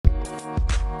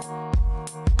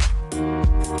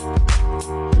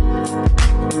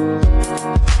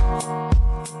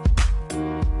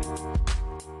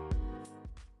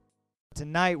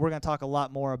tonight we're going to talk a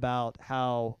lot more about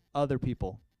how other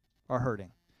people are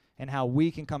hurting and how we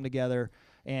can come together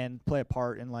and play a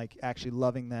part in like actually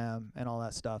loving them and all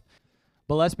that stuff.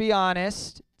 But let's be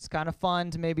honest, it's kind of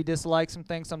fun to maybe dislike some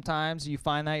things sometimes. You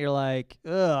find that you're like,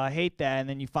 ugh, I hate that. And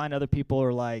then you find other people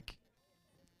are like,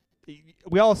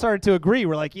 we all started to agree.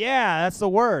 We're like, yeah, that's the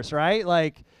worst, right?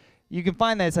 Like, you can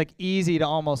find that it's like easy to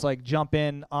almost like jump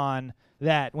in on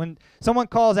that. When someone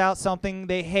calls out something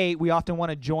they hate, we often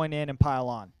want to join in and pile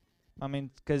on. I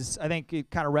mean, because I think it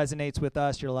kind of resonates with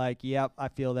us. You're like, yep, I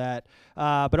feel that.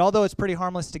 But although it's pretty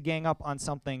harmless to gang up on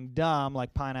something dumb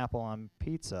like pineapple on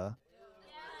pizza,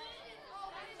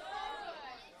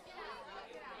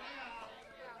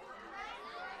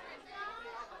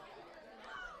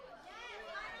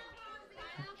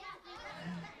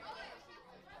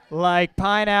 like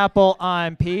pineapple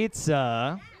on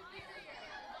pizza.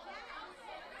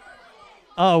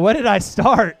 Oh, what did I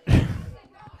start?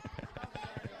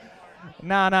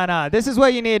 No. This is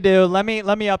what you need to do. Let me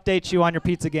update you on your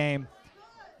pizza game.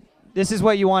 This is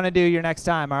what you want to do your next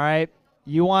time, all right?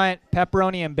 You want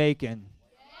pepperoni and bacon.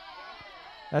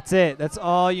 That's it. That's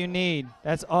all you need.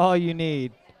 That's all you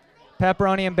need.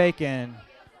 Pepperoni and bacon.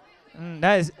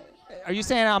 That is. Are you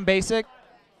saying I'm basic?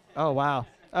 Oh, wow.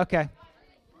 Okay.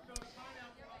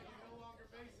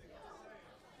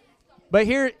 But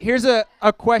here's a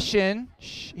question.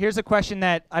 Here's a question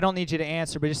that I don't need you to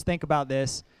answer, but just think about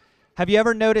this. Have you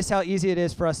ever noticed how easy it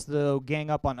is for us to gang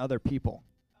up on other people?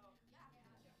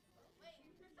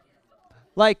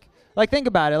 Like think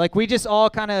about it. Like we just all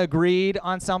kind of agreed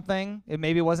on something.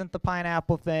 Maybe it wasn't the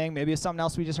pineapple thing. Maybe it's something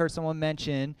else we just heard someone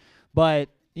mention. But,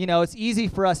 you know, it's easy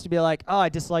for us to be like, oh, I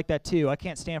dislike that too. I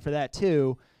can't stand for that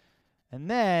too. And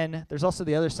then there's also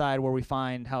the other side where we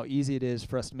find how easy it is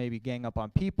for us to maybe gang up on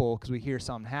people because we hear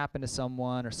something happen to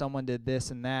someone or someone did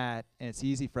this and that, and it's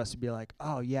easy for us to be like,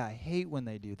 oh, yeah, I hate when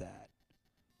they do that.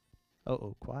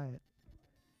 Uh-oh, quiet.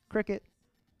 Cricket.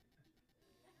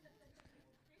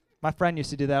 My friend used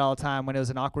to do that all the time when it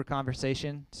was an awkward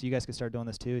conversation, so you guys could start doing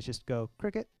this too, is just go,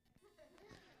 cricket.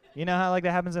 You know how like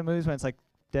that happens in movies when it's like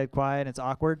dead quiet and it's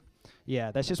awkward?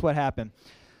 Yeah, that's just what happened.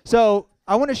 So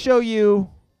I want to show you,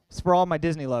 for all my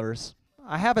Disney lovers,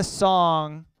 I have a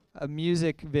song, a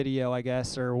music video, I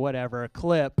guess, or whatever, a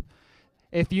clip.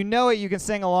 If you know it, you can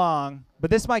sing along, but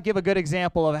this might give a good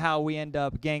example of how we end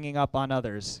up ganging up on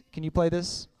others. Can you play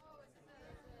this?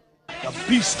 The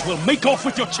beast will make off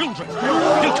with your children.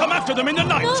 He'll come after them in the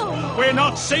night. No. We're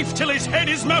not safe till his head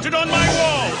is mounted on my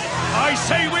wall. I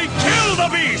say we kill the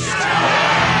beast.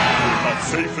 We're not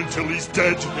safe until he's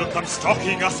dead. He'll come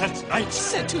stalking us at night.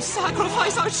 Said to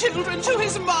sacrifice our children to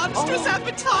his monstrous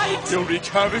appetite. He'll wreak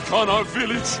havoc on our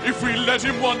village if we let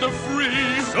him wander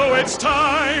free. So it's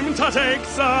time to take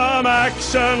some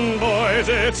action, boys.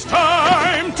 It's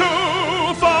time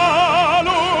to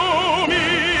follow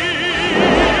me.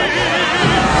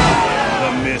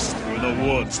 Mist through the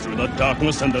woods, through the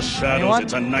darkness and the shadows. Anyone?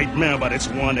 It's a nightmare, but it's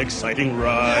one exciting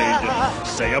ride.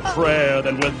 Say a prayer,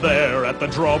 then we're there at the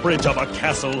drawbridge of a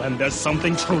castle, and there's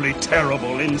something truly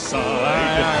terrible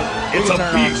inside. It's a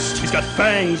beast. He's got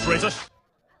fangs, razor.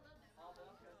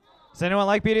 Does anyone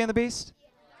like Beauty and the Beast?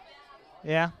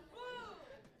 Yeah?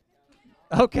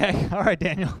 Okay. All right,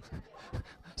 Daniel.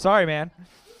 Sorry, man.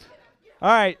 All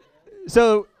right.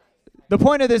 So the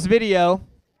point of this video,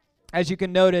 as you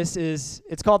can notice, is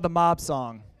it's called the Mob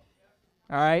Song.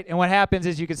 All right? And what happens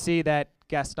is you can see that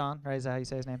Gaston, right? Is that how you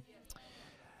say his name?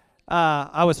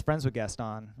 I was friends with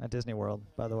Gaston at Disney World,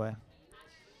 by the way.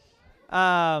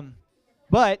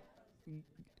 But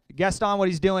Gaston, what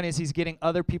he's doing is he's getting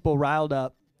other people riled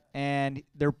up, and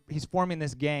he's forming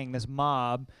this gang, this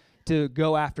mob, to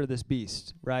go after this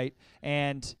beast, right?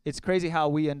 And it's crazy how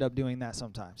we end up doing that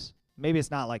sometimes. Maybe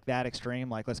it's not like that extreme,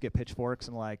 like let's get pitchforks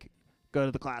and like go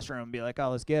to the classroom and be like, oh,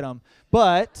 let's get them.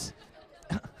 But,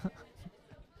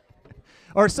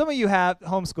 or some of you have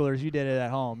homeschoolers, you did it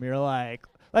at home. You're like,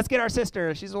 let's get our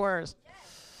sister. She's the worst.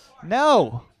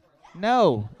 No.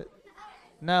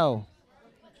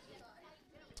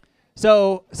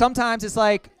 So sometimes it's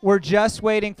like we're just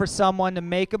waiting for someone to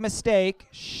make a mistake.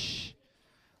 Shh.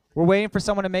 We're waiting for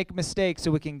someone to make a mistake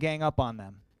so we can gang up on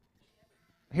them.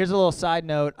 Here's a little side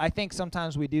note. I think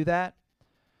sometimes we do that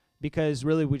because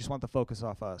really we just want the focus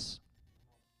off us.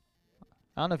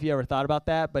 I don't know if you ever thought about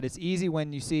that, but it's easy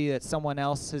when you see that someone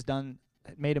else has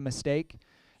made a mistake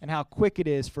and how quick it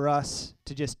is for us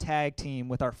to just tag team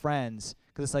with our friends.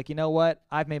 Because it's like, you know what?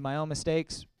 I've made my own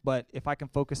mistakes, but if I can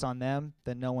focus on them,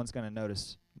 then no one's going to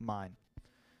notice mine.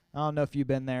 I don't know if you've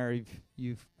been there, if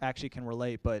you've actually can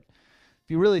relate, but if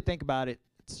you really think about it,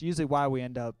 it's usually why we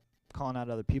end up calling out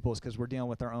other people is because we're dealing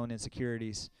with our own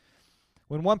insecurities.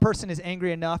 When one person is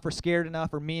angry enough or scared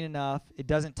enough or mean enough, it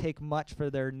doesn't take much for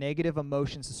their negative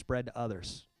emotions to spread to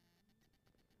others.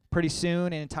 Pretty soon,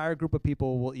 an entire group of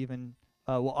people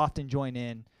will often join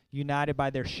in, united by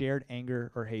their shared anger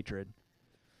or hatred.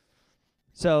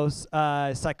 So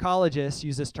psychologists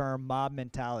use this term mob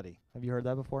mentality. Have you heard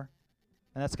that before?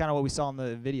 And that's kind of what we saw in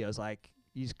the videos. Like,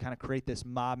 you just kind of create this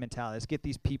mob mentality. Let's get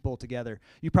these people together.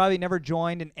 You probably never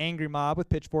joined an angry mob with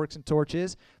pitchforks and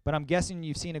torches, but I'm guessing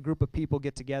you've seen a group of people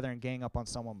get together and gang up on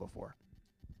someone before.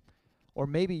 Or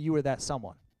maybe you were that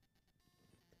someone.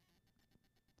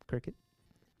 Cricket?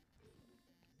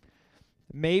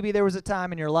 Maybe there was a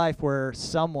time in your life where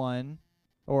someone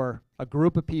or a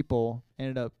group of people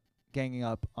ended up ganging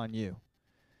up on you.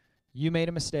 You made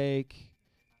a mistake.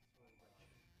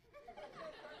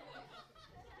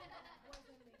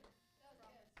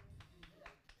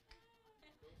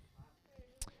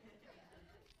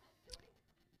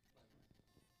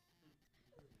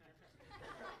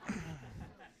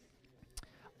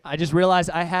 I just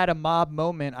realized I had a mob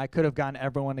moment. I could have gotten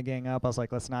everyone to gang up. I was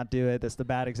like, let's not do it. That's the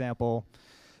bad example.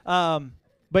 But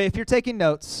if you're taking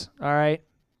notes, all right,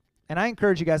 and I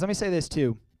encourage you guys, let me say this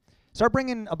too. Start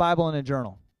bringing a Bible and a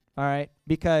journal, all right,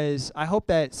 because I hope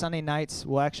that Sunday nights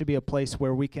will actually be a place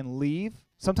where we can leave.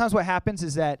 Sometimes what happens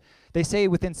is that they say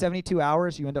within 72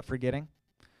 hours you end up forgetting.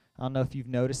 I don't know if you've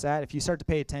noticed that. If you start to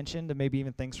pay attention to maybe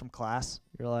even things from class,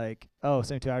 you're like, oh,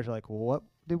 72 hours, you're like, well, what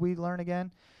did we learn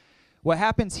again? What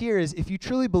happens here is if you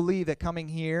truly believe that coming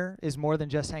here is more than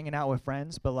just hanging out with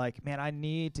friends, but like, man, I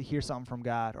need to hear something from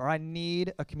God, or I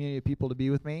need a community of people to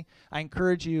be with me, I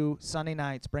encourage you Sunday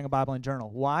nights, bring a Bible and journal.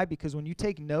 Why? Because when you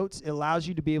take notes, it allows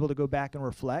you to be able to go back and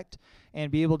reflect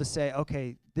and be able to say,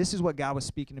 okay, this is what God was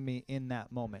speaking to me in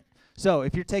that moment. So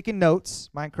if you're taking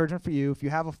notes, my encouragement for you, if you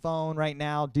have a phone right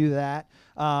now, do that.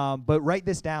 But write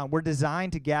this down. We're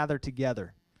designed to gather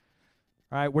together.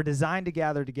 All right, we're designed to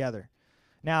gather together.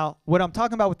 Now, what I'm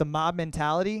talking about with the mob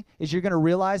mentality is you're going to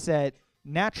realize that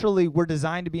naturally we're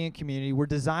designed to be in community. We're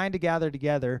designed to gather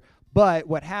together. But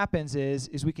what happens is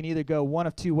we can either go one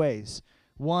of two ways.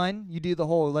 One, you do the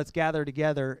whole let's gather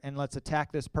together and let's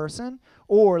attack this person,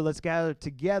 or let's gather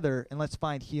together and let's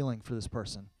find healing for this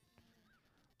person.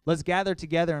 Let's gather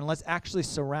together and let's actually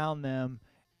surround them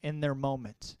in their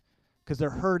moment because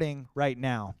they're hurting right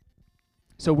now.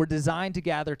 So we're designed to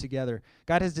gather together.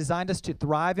 God has designed us to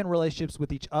thrive in relationships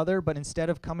with each other, but instead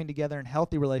of coming together in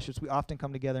healthy relationships, we often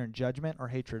come together in judgment or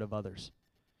hatred of others.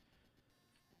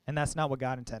 And that's not what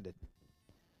God intended.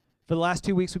 For the last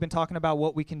 2 weeks, we've been talking about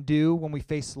what we can do when we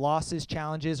face losses,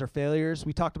 challenges, or failures.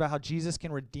 We talked about how Jesus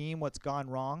can redeem what's gone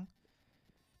wrong.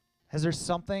 Has there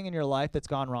something in your life that's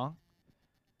gone wrong?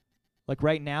 Like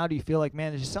right now, do you feel like,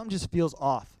 man, something just feels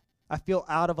off? I feel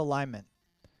out of alignment.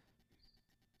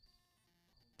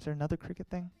 Is there another cricket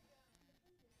thing?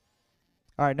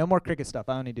 All right, no more cricket stuff.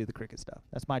 I only do the cricket stuff.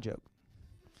 That's my joke.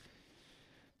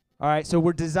 All right, so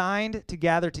we're designed to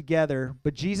gather together,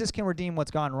 but Jesus can redeem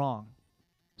what's gone wrong.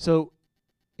 So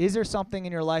is there something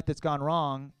in your life that's gone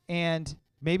wrong? And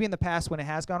maybe in the past when it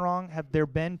has gone wrong, have there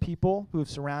been people who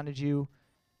have surrounded you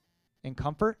in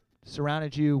comfort,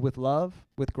 surrounded you with love,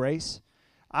 with grace?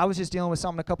 I was just dealing with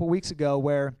something a couple weeks ago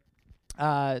where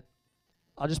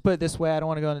I'll just put it this way. I don't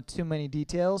want to go into too many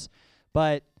details,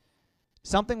 but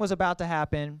something was about to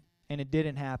happen, and it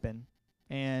didn't happen,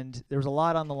 and there was a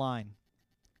lot on the line,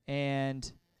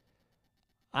 and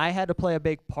I had to play a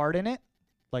big part in it.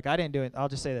 Like, I didn't do it. I'll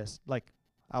just say this. Like,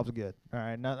 I was good. All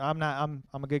right. No, I'm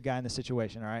a good guy in this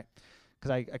situation, all right, because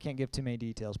I can't give too many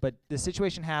details. But the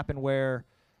situation happened where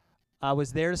I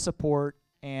was there to support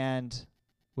and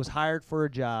was hired for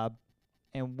a job,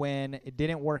 and when it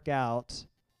didn't work out,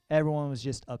 everyone was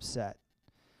just upset.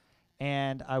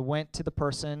 And I went to the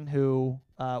person who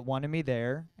wanted me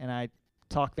there, and I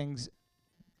talked things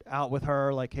out with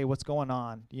her, like, hey, what's going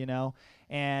on, you know?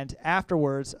 And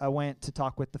afterwards, I went to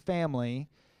talk with the family,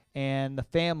 and the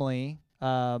family,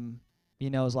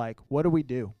 was like, what do we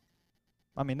do?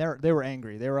 I mean, they were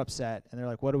angry. They were upset, and they're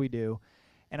like, what do we do?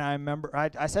 And I remember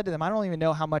I said to them, I don't even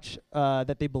know how much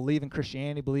that they believe in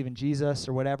Christianity, believe in Jesus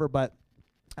or whatever, but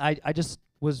I just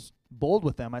was bold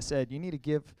with them. I said, you need to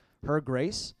give her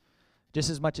grace just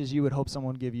as much as you would hope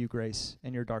someone would give you grace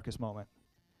in your darkest moment.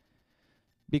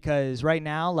 Because right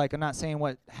now, like, I'm not saying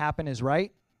what happened is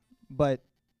right, but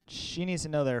she needs to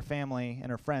know that her family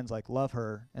and her friends, like, love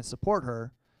her and support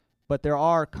her, but there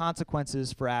are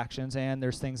consequences for actions, and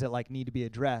there's things that, like, need to be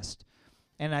addressed.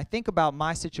 And I think about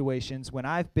my situations when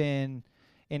I've been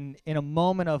in a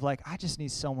moment of, like, I just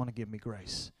need someone to give me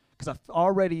grace because I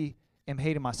already am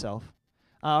hating myself.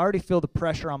 I already feel the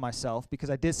pressure on myself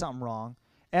because I did something wrong,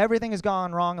 everything has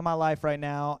gone wrong in my life right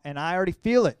now, and I already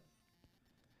feel it.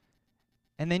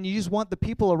 And then you just want the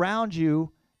people around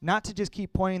you not to just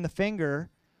keep pointing the finger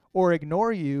or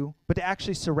ignore you, but to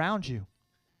actually surround you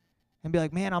and be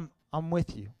like, man, I'm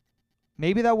with you.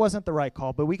 Maybe that wasn't the right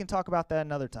call, but we can talk about that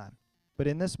another time. But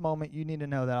in this moment, you need to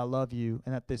know that I love you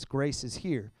and that this grace is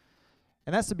here.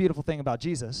 And that's the beautiful thing about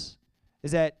Jesus,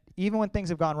 is that even when things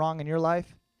have gone wrong in your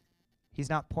life, he's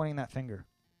not pointing that finger.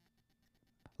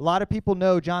 A lot of people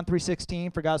know John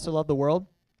 3:16, for God so loved the world.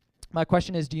 My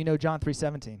question is, do you know John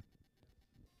 3:17?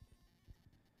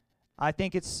 I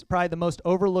think it's probably the most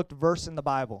overlooked verse in the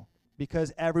Bible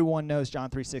because everyone knows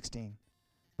John 3:16,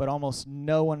 but almost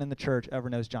no one in the church ever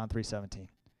knows John 3:17.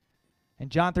 And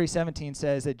John 3:17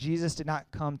 says that Jesus did not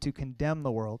come to condemn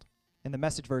the world. In the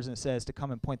Message version, it says to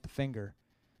come and point the finger,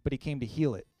 but he came to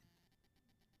heal it.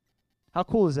 How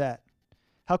cool is that?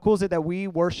 How cool is it that we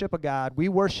worship a God, we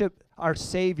worship our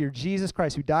Savior, Jesus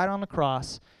Christ, who died on the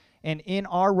cross, and in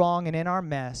our wrong and in our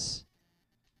mess,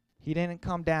 he didn't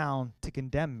come down to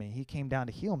condemn me. He came down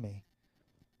to heal me.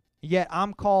 Yet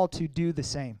I'm called to do the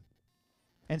same.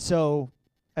 And so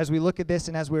as we look at this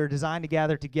and as we're designed to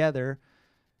gather together,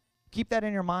 keep that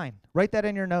in your mind. Write that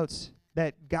in your notes,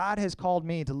 that God has called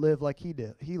me to live like he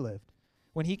lived.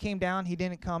 When he came down, he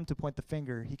didn't come to point the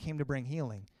finger. He came to bring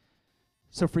healing.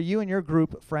 So for you and your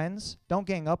group of friends, don't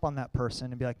gang up on that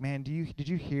person and be like, man, did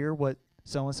you hear what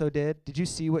so-and-so did? Did you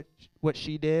see what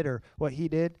she did or what he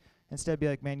did? Instead, be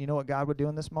like, man, you know what God would do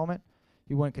in this moment?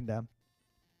 He wouldn't condemn.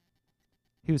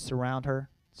 He would surround her,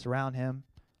 surround him,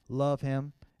 love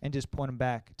him, and just point him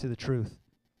back to the truth.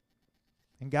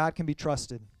 And God can be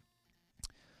trusted.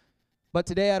 But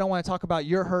today I don't want to talk about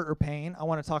your hurt or pain. I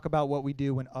want to talk about what we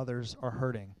do when others are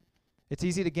hurting. It's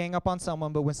easy to gang up on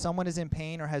someone, but when someone is in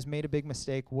pain or has made a big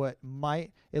mistake, what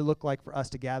might it look like for us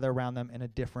to gather around them in a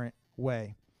different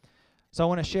way? So I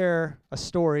want to share a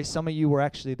story. Some of you were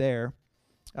actually there.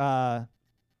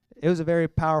 It was a very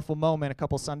powerful moment a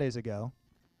couple Sundays ago.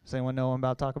 Does anyone know what I'm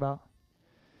about to talk about?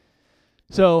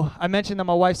 So I mentioned that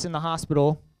my wife's in the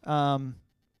hospital.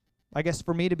 I guess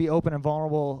for me to be open and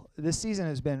vulnerable, this season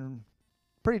has been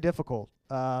pretty difficult.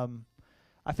 I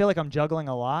feel like I'm juggling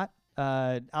a lot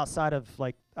outside of,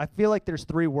 like, I feel like there's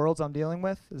three worlds I'm dealing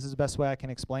with. This is the best way I can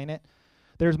explain it.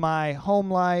 There's my home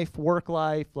life, work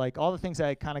life, like all the things that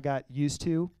I kind of got used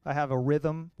to. I have a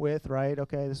rhythm with, right?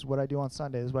 Okay, this is what I do on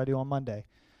Sunday. This is what I do on Monday.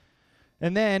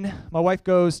 And then my wife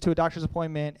goes to a doctor's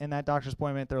appointment, and that doctor's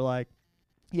appointment, they're like,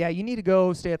 yeah, you need to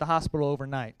go stay at the hospital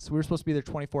overnight. So we were supposed to be there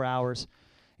 24 hours.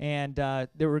 And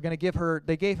they were going to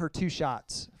they gave her 2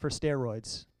 shots for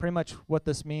steroids. Pretty much what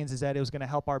this means is that it was going to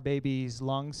help our baby's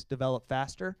lungs develop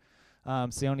faster.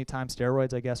 It's the only time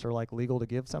steroids, I guess, are like legal to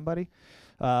give somebody.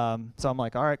 So I'm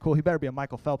like, all right, cool. He better be a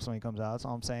Michael Phelps when he comes out. That's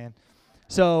all I'm saying.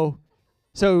 So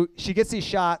she gets these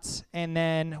shots, and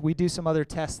then we do some other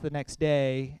tests the next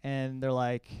day, and they're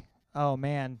like, oh,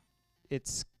 man,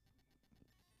 it's,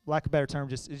 lack of a better term, it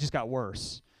just got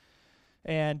worse.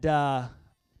 And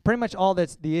pretty much all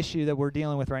that's the issue that we're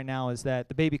dealing with right now is that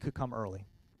the baby could come early,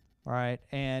 all right?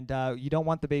 And you don't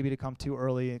want the baby to come too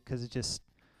early because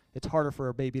it's harder for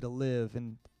a baby to live,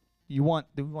 and we want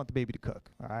the baby to cook,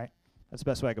 all right? That's the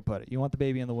best way I could put it. You want the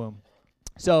baby in the womb.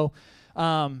 So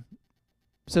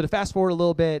to fast forward a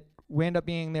little bit, we end up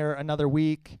being there another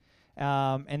week,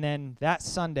 and then that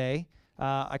Sunday,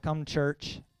 I come to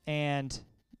church, and,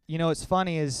 you know, what's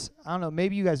funny is, I don't know,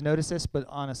 maybe you guys notice this, but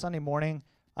on a Sunday morning,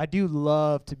 I do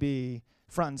love to be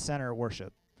front and center of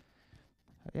worship.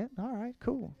 Yeah, all right,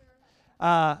 cool.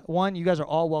 One, you guys are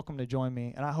all welcome to join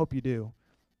me, and I hope you do.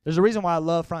 There's a reason why I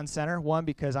love front and center. One,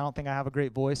 because I don't think I have a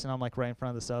great voice, and I'm like right in front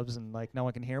of the subs, and like no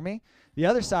one can hear me. The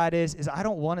other side is I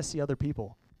don't want to see other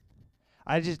people.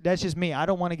 That's just me. I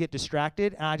don't want to get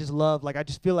distracted, and I just love, like, I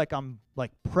just feel like I'm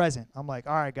like present. I'm like,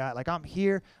 all right, God, like I'm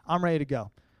here, I'm ready to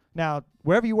go. Now,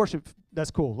 wherever you worship,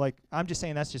 that's cool. Like, I'm just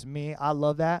saying that's just me. I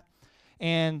love that.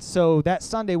 And so that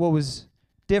Sunday, what was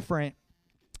different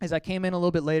is I came in a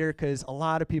little bit later because a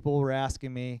lot of people were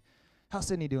asking me, how's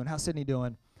Sydney doing? How's Sydney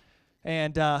doing?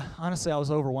 And honestly, I was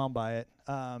overwhelmed by it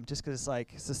just because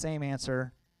it's the same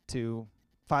answer to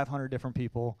 500 different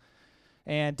people.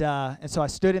 And so I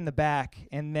stood in the back,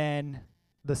 and then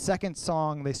the second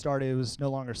song they started was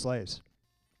No Longer Slaves.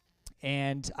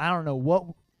 And I don't know what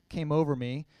came over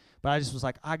me, but I just was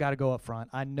like, I got to go up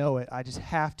front. I know it. I just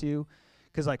have to.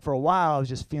 Because, like, for a while, I was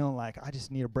just feeling like I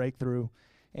just need a breakthrough.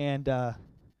 And, man,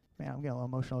 I'm getting a little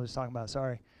emotional just talking about it.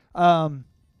 Sorry. I'm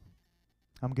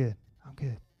good.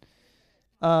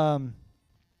 But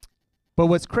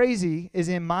what's crazy is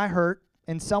in my hurt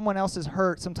and someone else's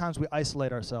hurt, sometimes we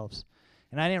isolate ourselves.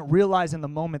 And I didn't realize in the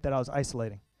moment that I was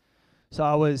isolating. So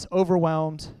I was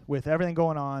overwhelmed with everything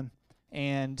going on,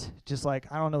 and just like,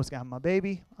 I don't know what's going to happen to my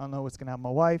baby. I don't know what's going to happen to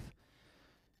my wife.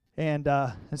 And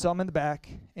so I'm in the back,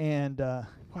 and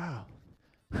wow,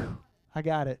 whew, I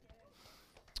got it.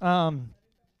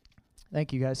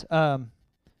 Thank you, guys.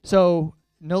 So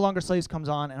No Longer Slaves comes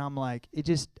on, and I'm like, I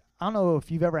don't know if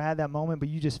you've ever had that moment, but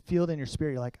you just feel it in your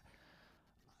spirit. You're like,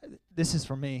 this is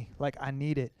for me. Like, I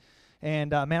need it.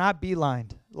 And, man, I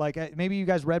beelined. Like, maybe you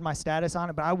guys read my status on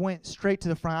it, but I went straight to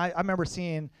the front. I remember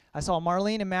I saw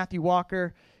Marlene and Matthew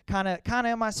Walker kind of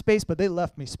in my space, but they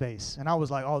left me space. And I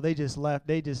was like, oh, they just left.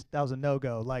 That was a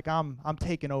no-go. Like, I'm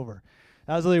taking over.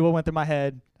 That was literally what went through my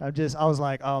head. I was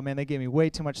like, oh, man, they gave me way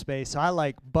too much space. So I,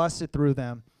 like, busted through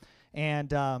them.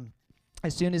 And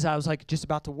as soon as I was, like, just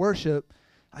about to worship,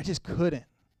 I just couldn't.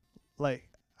 Like,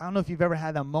 I don't know if you've ever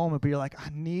had that moment, but you're like, I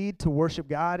need to worship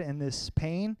God in this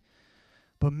pain.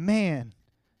 But man,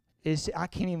 I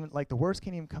can't even, like, the words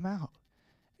can't even come out.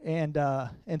 And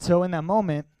so in that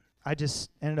moment, I just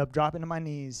ended up dropping to my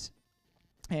knees,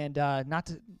 and not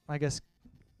to, I guess,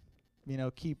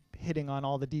 keep hitting on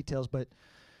all the details, but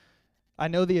I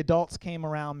know the adults came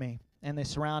around me and they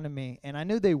surrounded me, and I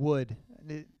knew they would.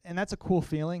 And that's a cool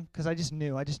feeling, because I just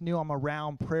knew I'm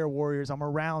around prayer warriors. I'm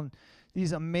around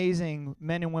these amazing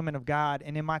men and women of God.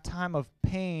 And in my time of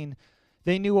pain,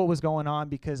 they knew what was going on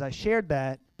because I shared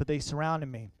that, but they surrounded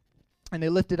me. And they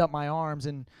lifted up my arms.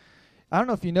 And I don't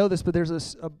know if you know this, but there's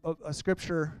a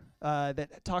scripture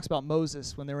that talks about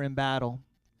Moses when they were in battle.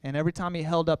 And every time he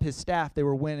held up his staff, they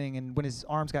were winning. And when his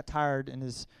arms got tired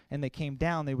and they came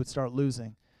down, they would start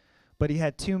losing. But he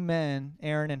had two men,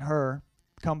 Aaron and Hur,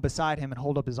 come beside him and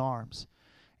hold up his arms.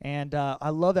 And I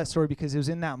love that story because it was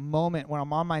in that moment when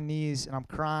I'm on my knees and I'm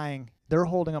crying. They're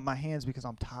holding up my hands because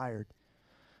I'm tired.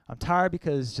 I'm tired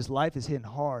because just life is hitting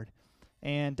hard.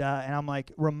 And I'm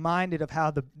like reminded of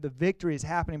how the victory is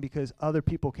happening because other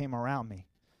people came around me.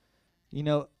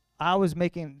 I was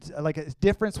making, like, a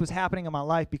difference was happening in my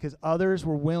life because others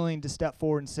were willing to step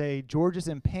forward and say, George is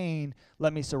in pain,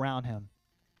 let me surround him.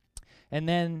 And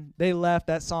then they left,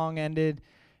 that song ended,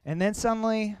 and then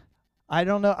suddenly, I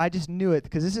don't know, I just knew it,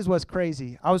 because this is what's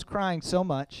crazy. I was crying so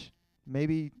much.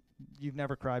 Maybe you've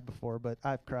never cried before, but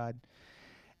I've cried.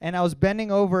 And I was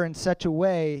bending over in such a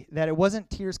way that it wasn't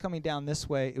tears coming down this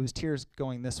way, it was tears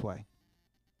going this way.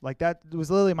 Like, that was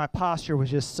literally, my posture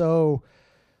was just so,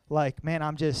 like, man,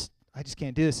 I just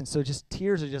can't do this. And so just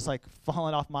tears are just, like,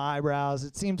 falling off my eyebrows.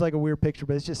 It seems like a weird picture,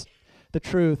 but it's just the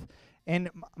truth. And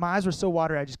my eyes were so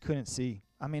watery, I just couldn't see.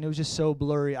 I mean, it was just so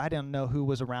blurry. I didn't know who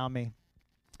was around me.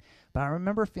 But I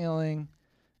remember feeling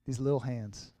these little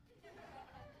hands.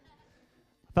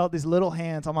 I felt these little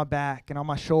hands on my back and on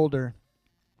my shoulder.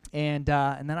 And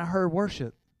then I heard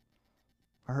worship.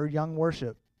 I heard young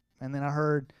worship. And then I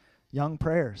heard young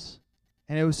prayers.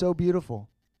 And it was so beautiful.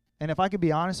 And if I could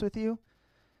be honest with you,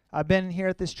 I've been here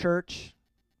at this church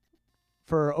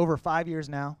for over 5 years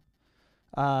now.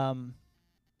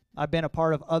 I've been a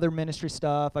part of other ministry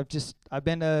stuff. I've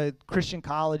been to Christian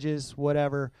colleges,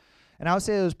 whatever. And I would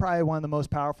say it was probably one of the most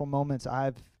powerful moments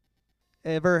I've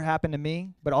ever happened to me,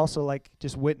 but also, like,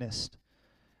 just witnessed.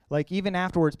 Like, even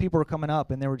afterwards, people were coming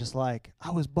up and they were just like, I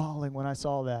was bawling when I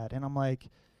saw that. And I'm like,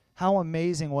 how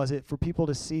amazing was it for people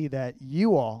to see that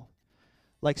you all,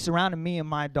 like, surrounded me in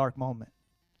my dark moment,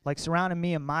 like, surrounded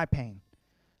me in my pain,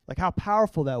 like, how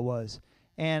powerful that was.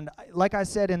 And like I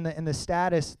said in the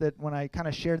status that when I kind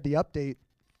of shared the update,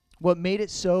 what made it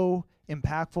so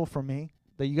impactful for me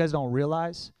that you guys don't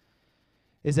realize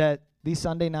is that these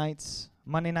Sunday nights,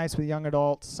 Monday nights with young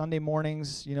adults, Sunday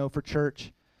mornings, for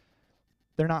church,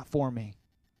 they're not for me.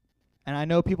 And I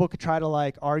know people could try to,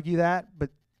 like, argue that, but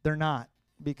they're not,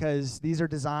 because these are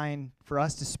designed for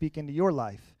us to speak into your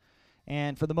life.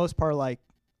 And for the most part, like,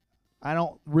 I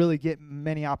don't really get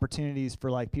many opportunities for,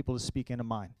 like, people to speak into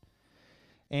mine.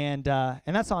 And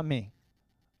that's on me.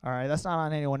 All right, that's not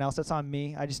on anyone else. That's on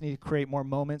me. I just need to create more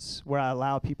moments where I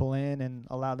allow people in and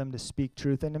allow them to speak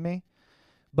truth into me.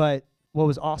 But what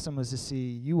was awesome was to see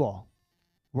you all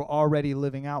were already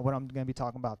living out what I'm going to be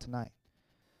talking about tonight.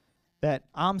 That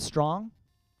I'm strong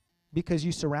because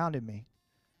you surrounded me.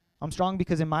 I'm strong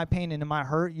because in my pain and in my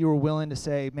hurt, you were willing to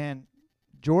say, man,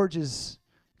 George is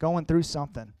going through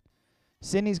something.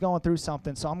 Sydney's going through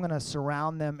something, so I'm going to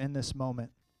surround them in this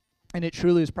moment. And it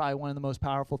truly is probably one of the most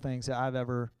powerful things that I've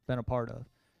ever been a part of.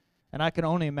 And I can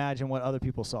only imagine what other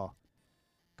people saw.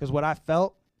 Because what I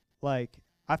felt, like,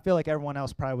 I feel like everyone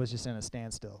else probably was just in a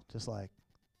standstill. Just like,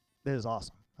 this is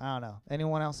awesome. I don't know.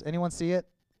 Anyone else? Anyone see it?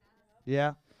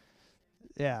 Yeah?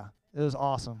 Yeah. It was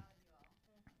awesome.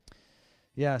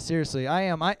 Yeah, seriously.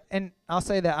 And I'll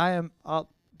say that I'll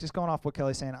just going off what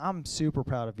Kelly's saying, I'm super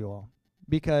proud of you all.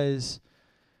 because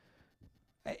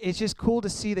it's just cool to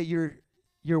see that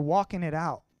you're walking it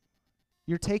out.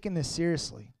 You're taking this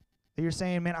seriously. That you're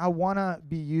saying, man, I want to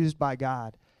be used by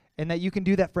God, and that you can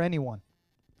do that for anyone.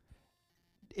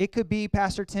 It could be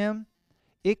Pastor Tim.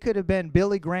 It could have been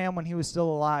Billy Graham when he was still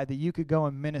alive, that you could go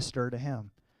and minister to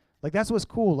him. Like, that's what's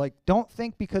cool. Like, don't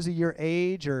think because of your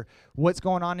age or what's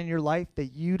going on in your life that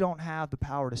you don't have the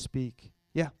power to speak.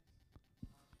 Yeah.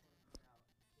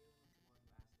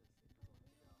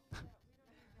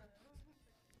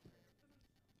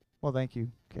 Well, thank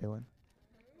you, Kaylin.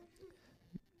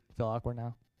 Feel awkward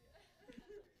now?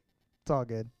 It's all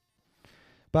good.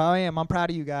 But I'm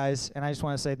proud of you guys, and I just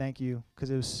want to say thank you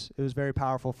because it was very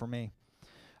powerful for me.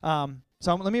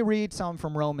 So let me read some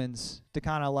from Romans to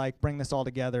kind of like bring this all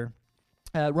together.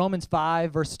 Romans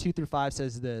 5, verse 2 through 5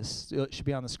 says this. It should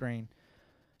be on the screen.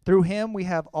 Through him we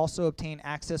have also obtained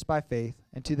access by faith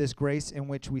into this grace in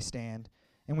which we stand,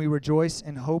 and we rejoice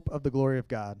in hope of the glory of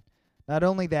God. Not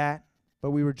only that,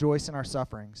 but we rejoice in our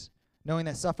sufferings, knowing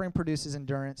that suffering produces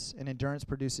endurance, and endurance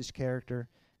produces character.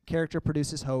 Character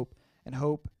produces hope, and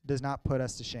hope does not put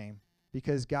us to shame,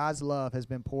 because God's love has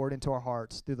been poured into our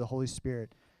hearts through the Holy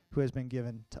Spirit who has been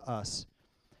given to us.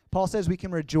 Paul says we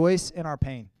can rejoice in our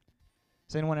pain.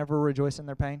 Does anyone ever rejoice in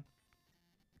their pain?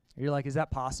 You're like, is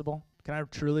that possible? Can I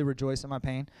truly rejoice in my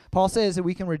pain? Paul says that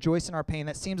we can rejoice in our pain.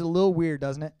 That seems a little weird,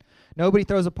 doesn't it? Nobody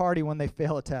throws a party when they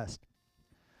fail a test,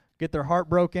 get their heart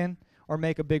broken, or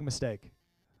make a big mistake.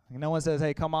 No one says,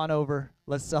 hey, come on over,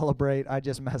 let's celebrate, I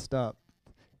just messed up.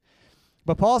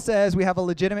 But Paul says we have a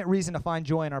legitimate reason to find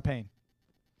joy in our pain.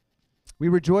 We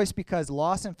rejoice because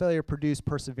loss and failure produce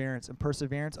perseverance, and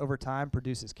perseverance over time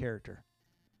produces character.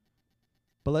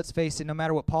 But let's face it, no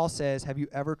matter what Paul says, have you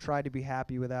ever tried to be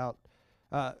happy about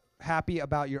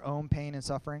your own pain and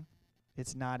suffering?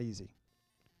 It's not easy.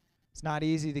 It's not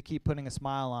easy to keep putting a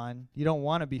smile on. You don't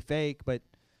want to be fake, but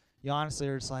you honestly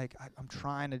are just like, I'm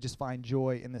trying to just find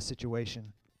joy in this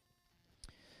situation.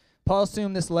 Paul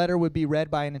assumed this letter would be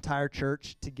read by an entire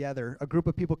church together, a group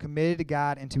of people committed to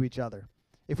God and to each other.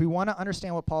 If we want to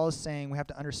understand what Paul is saying, we have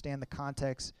to understand the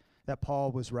context that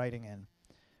Paul was writing in.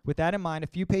 With that in mind, a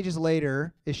few pages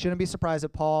later, it shouldn't be surprised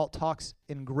that Paul talks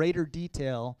in greater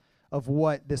detail of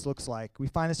what this looks like. We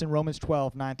find this in Romans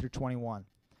 12, 9 through 21.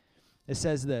 It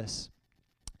says this: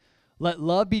 "Let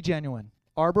love be genuine,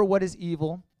 arbor what is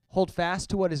evil, hold fast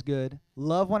to what is good,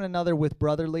 love one another with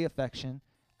brotherly affection,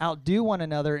 outdo one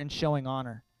another in showing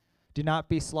honor. Do not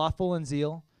be slothful in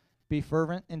zeal, be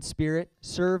fervent in spirit,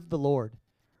 serve the Lord.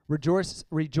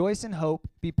 Rejoice in hope,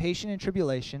 be patient in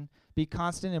tribulation, be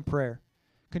constant in prayer.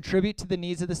 Contribute to the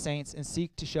needs of the saints and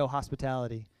seek to show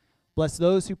hospitality. Bless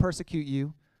those who persecute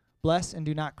you, bless and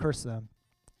do not curse them.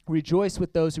 Rejoice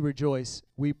with those who rejoice,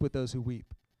 weep with those who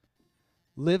weep.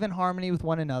 Live in harmony with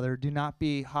one another, do not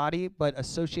be haughty, but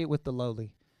associate with the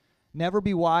lowly. Never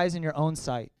be wise in your own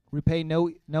sight. Repay no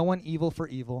one evil for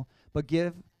evil, but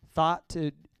give thought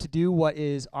to do what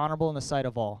is honorable in the sight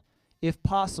of all. If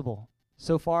possible,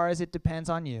 so far as it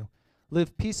depends on you,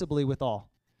 live peaceably with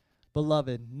all.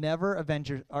 Beloved, never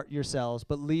avenge yourselves,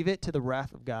 but leave it to the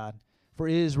wrath of God. For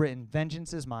it is written,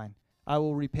 vengeance is mine. I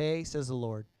will repay, says the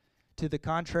Lord. To the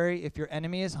contrary, if your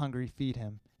enemy is hungry, feed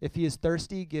him. If he is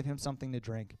thirsty, give him something to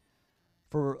drink.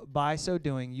 For by so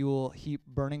doing, you will heap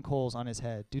burning coals on his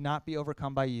head. Do not be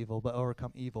overcome by evil, but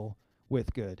overcome evil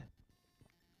with good."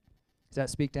 Does that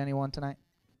speak to anyone tonight?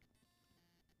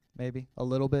 Maybe a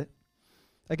little bit.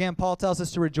 Again, Paul tells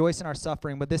us to rejoice in our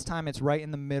suffering, but this time it's right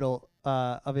in the middle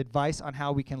of advice on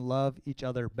how we can love each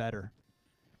other better.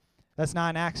 That's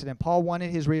not an accident. Paul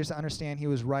wanted his readers to understand he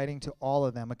was writing to all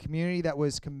of them, a community that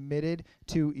was committed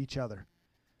to each other.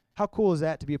 How cool is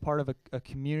that, to be a part of a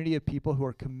community of people who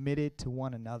are committed to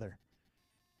one another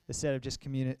instead of just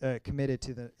committed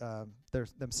to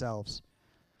themselves?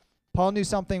 Paul knew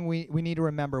something we need to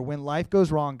remember. When life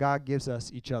goes wrong, God gives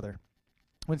us each other.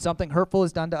 When something hurtful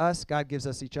is done to us, God gives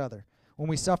us each other. When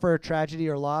we suffer a tragedy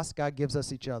or loss, God gives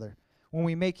us each other. When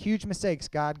we make huge mistakes,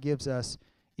 God gives us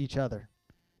each other.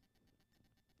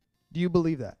 Do you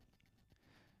believe that?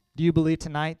 Do you believe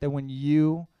tonight that when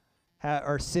you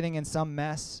are sitting in some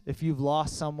mess, if you've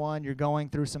lost someone, you're going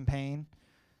through some pain,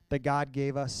 that God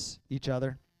gave us each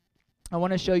other? I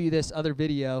want to show you this other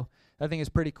video I think is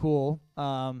pretty cool.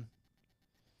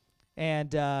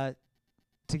 And to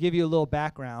give you a little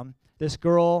background, this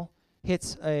girl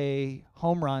hits a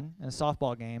home run in a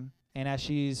softball game, and as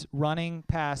she's running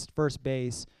past first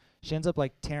base, she ends up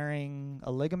like tearing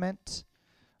a ligament.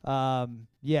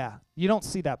 Yeah, you don't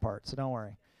see that part, so don't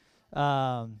worry.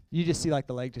 You just see like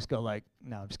the leg just go like,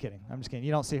 no, I'm just kidding.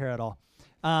 You don't see her at all.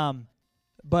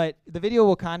 But the video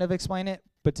will kind of explain it,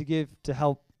 but to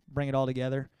help bring it all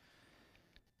together,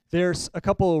 there's a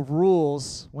couple of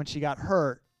rules when she got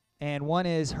hurt, and one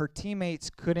is her teammates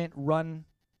couldn't run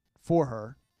for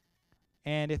her,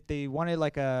 and if they wanted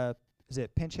like is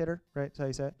it pinch hitter, right? That's how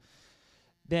you say it?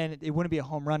 Then it wouldn't be a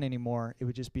home run anymore. It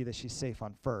would just be that she's safe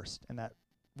on first, and that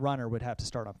runner would have to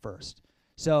start on first.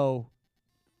 So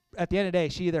at the end of the day,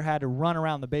 she either had to run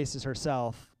around the bases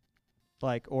herself,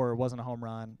 or it wasn't a home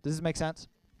run. Does this make sense?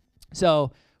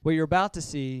 So what you're about to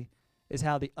see is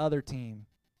how the other team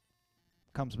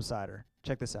comes beside her.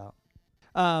 Check this out.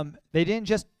 They didn't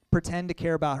just pretend to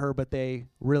care about her, but they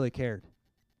really cared.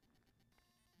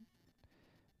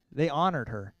 They honored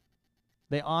her.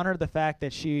 They honored the fact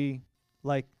that she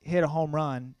hit a home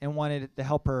run and wanted to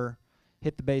help her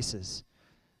hit the bases.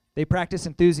 They practiced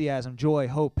enthusiasm, joy,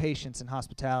 hope, patience, and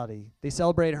hospitality. They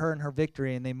celebrated her in her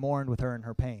victory, and they mourned with her in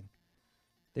her pain.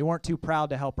 They weren't too proud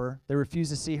to help her. They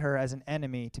refused to see her as an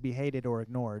enemy to be hated or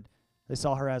ignored. They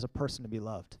saw her as a person to be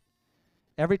loved.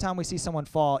 Every time we see someone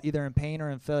fall, either in pain or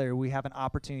in failure, we have an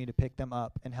opportunity to pick them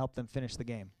up and help them finish the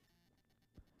game.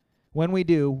 When we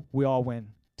do, we all win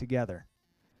together.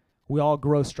 We all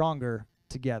grow stronger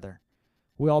together.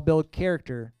 We all build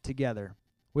character together.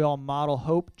 We all model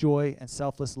hope, joy, and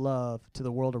selfless love to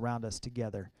the world around us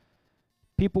together.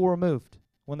 People were moved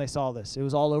when they saw this. It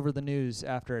was all over the news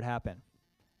after it happened.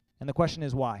 And the question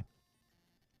is why?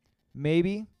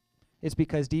 Maybe it's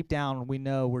because deep down we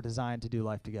know we're designed to do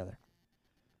life together.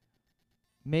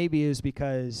 Maybe it's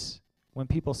because when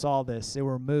people saw this, they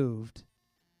were moved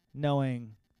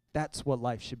knowing that's what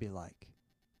life should be like.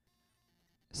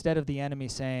 Instead of the enemy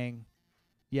saying,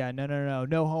 yeah,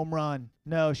 no home run.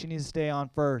 No, she needs to stay on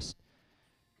first.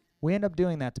 We end up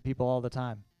doing that to people all the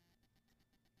time.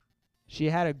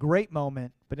 She had a great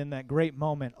moment, but in that great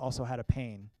moment also had a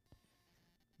pain.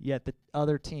 Yet the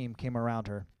other team came around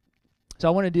her. So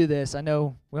I want to do this. I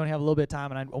know we only have a little bit of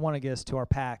time, and I want to get us to our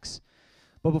packs.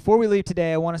 But before we leave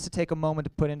today, I want us to take a moment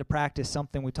to put into practice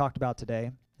something we talked about today.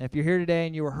 And if you're here today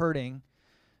and you were hurting,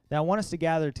 then I want us to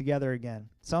gather together again.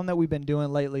 Something that we've been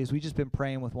doing lately is we've just been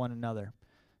praying with one another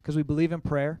because we believe in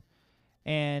prayer.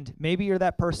 And maybe you're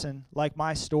that person, like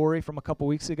my story from a couple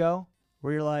weeks ago,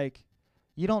 where you're like,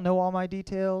 you don't know all my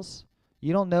details.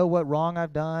 You don't know what wrong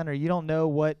I've done, or you don't know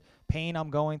what pain I'm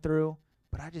going through,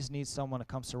 but I just need someone to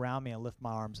come surround me and lift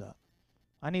my arms up.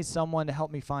 I need someone to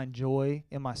help me find joy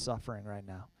in my suffering right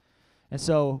now. And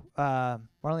so,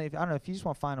 Marlene, I don't know if you just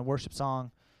want to find a worship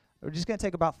song, we're just going to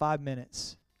take about 5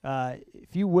 minutes.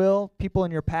 If you will, people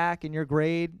in your pack, in your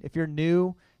grade, if you're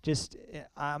new,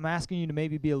 I'm asking you to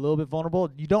maybe be a little bit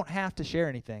vulnerable. You don't have to share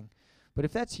anything. But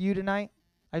if that's you tonight,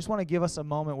 I just want to give us a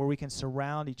moment where we can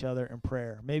surround each other in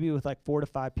prayer, maybe with 4 to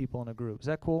 5 people in a group. Is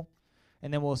that cool?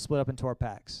 And then we'll split up into our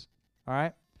packs. All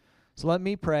right? So let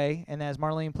me pray, and as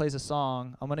Marlene plays a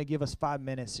song, I'm going to give us 5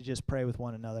 minutes to just pray with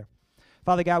one another.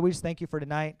 Father God, we just thank you for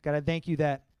tonight. God, I thank you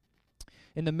that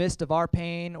in the midst of our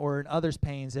pain or in others'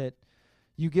 pains, that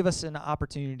you give us an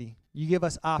opportunity. You give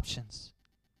us options.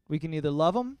 We can either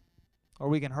love them or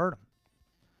we can hurt them.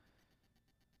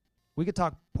 We could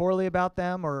talk poorly about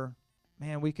them, or,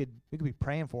 man, we could be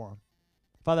praying for them.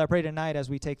 Father, I pray tonight as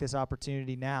we take this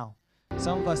opportunity now.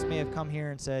 Some of us may have come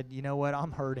here and said, you know what,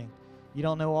 I'm hurting. You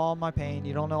don't know all my pain.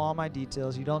 You don't know all my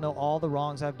details. You don't know all the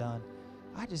wrongs I've done.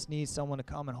 I just need someone to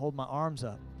come and hold my arms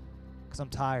up because I'm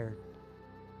tired.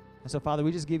 And so, Father,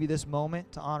 we just give you this moment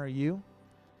to honor you,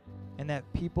 and that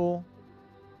people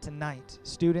tonight,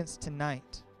 students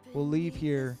tonight, will leave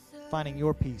here finding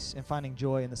your peace and finding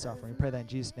joy in the suffering. We pray that in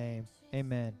Jesus' name.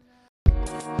 Amen.